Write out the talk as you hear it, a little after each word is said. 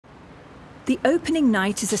The opening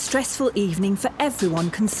night is a stressful evening for everyone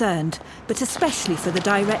concerned, but especially for the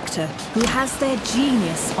director, who has their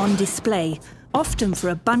genius on display, often for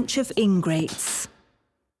a bunch of ingrates.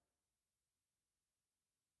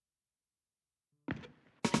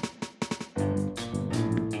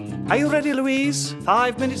 Are you ready, Louise?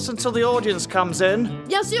 5 minutes until the audience comes in.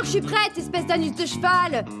 Bien sûr que je suis prête, espèce d'anus de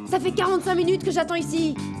cheval. Ça fait 45 minutes que j'attends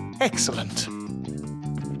ici. Excellent.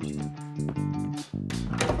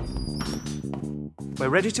 We're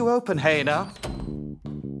ready to open, Hayna.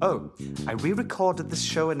 Oh, I re-recorded this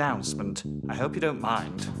show announcement. I hope you don't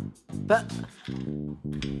mind. But...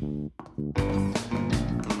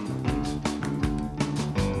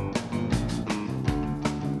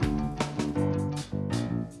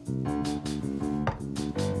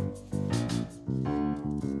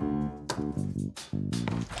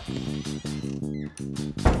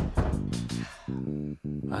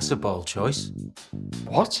 That's a bold choice.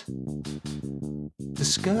 What? The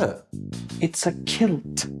skirt. It's a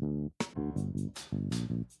kilt.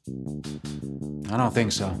 I don't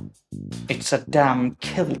think so. It's a damn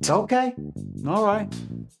kilt, okay? All right.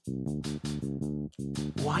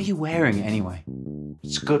 Why are you wearing it anyway?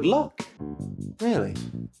 It's good luck. Really?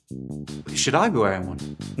 Should I be wearing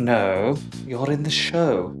one? No, you're in the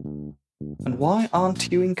show. And why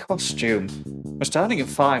aren't you in costume? We're starting in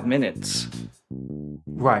 5 minutes.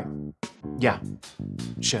 Right. Yeah.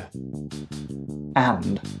 Sure.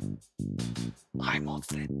 And I'm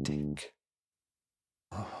authentic.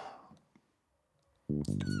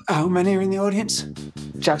 How many are in the audience?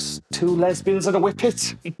 Just 2 lesbians and a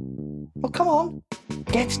whippet. Well, come on.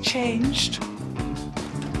 Get changed.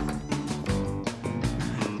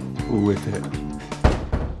 Whippet.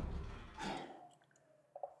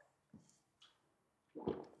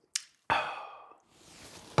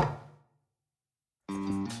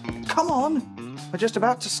 Come on. We're just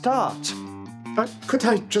about to start. Could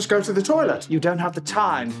I just go to the toilet? You don't have the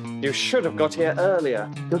time. You should have got here earlier.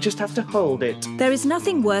 You'll just have to hold it. There is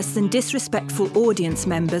nothing worse than disrespectful audience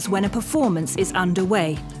members when a performance is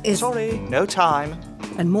underway. Sorry, no time.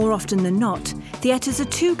 And more often than not, theatres are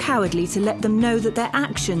too cowardly to let them know that their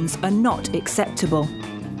actions are not acceptable.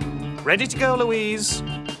 Ready to go, Louise?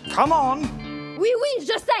 Come on. Oui, oui,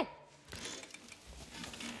 je sais.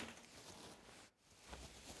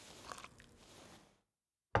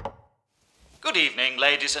 Good evening,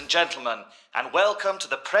 ladies and gentlemen, and welcome to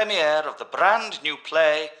the premiere of the brand new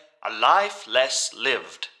play, A Life Less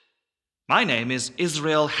Lived. My name is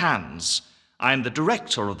iHands. I'm the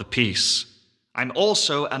director of the piece. I'm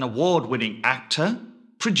also an award-winning actor,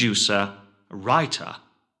 producer, writer.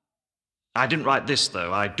 I didn't write this,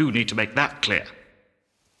 though. I do need to make that clear.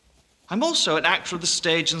 I'm also an actor of the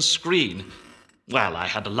stage and screen. Well, I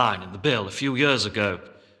had a line in the bill a few years ago.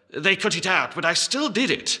 They cut it out, but I still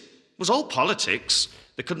did it. It was all politics.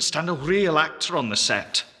 They couldn't stand a real actor on the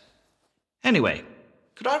set. Anyway,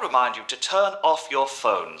 could I remind you to turn off your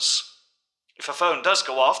phones? If a phone does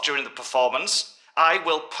go off during the performance, I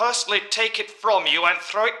will personally take it from you and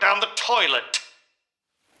throw it down the toilet.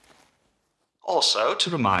 Also, to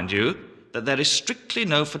remind you that there is strictly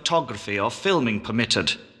no photography or filming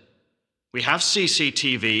permitted. We have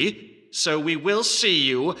CCTV, so we will see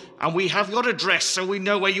you, and we have your address so we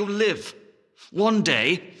know where you live. One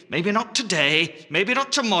day, maybe not today, maybe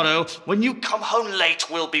not tomorrow, when you come home late,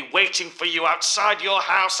 we'll be waiting for you outside your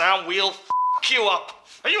house and we'll f*** you up.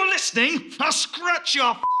 Are you listening? I'll scratch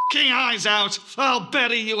your f***ing eyes out. I'll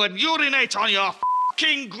bury you and urinate on your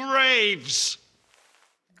f***ing graves.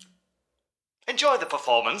 Enjoy the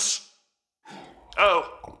performance.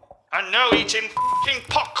 Oh, and no eating f***ing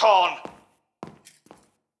popcorn.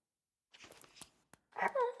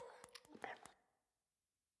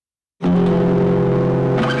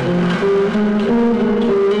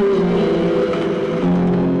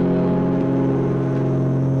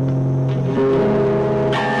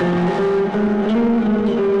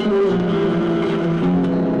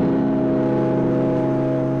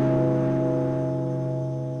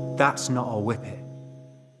 That's not a whippet.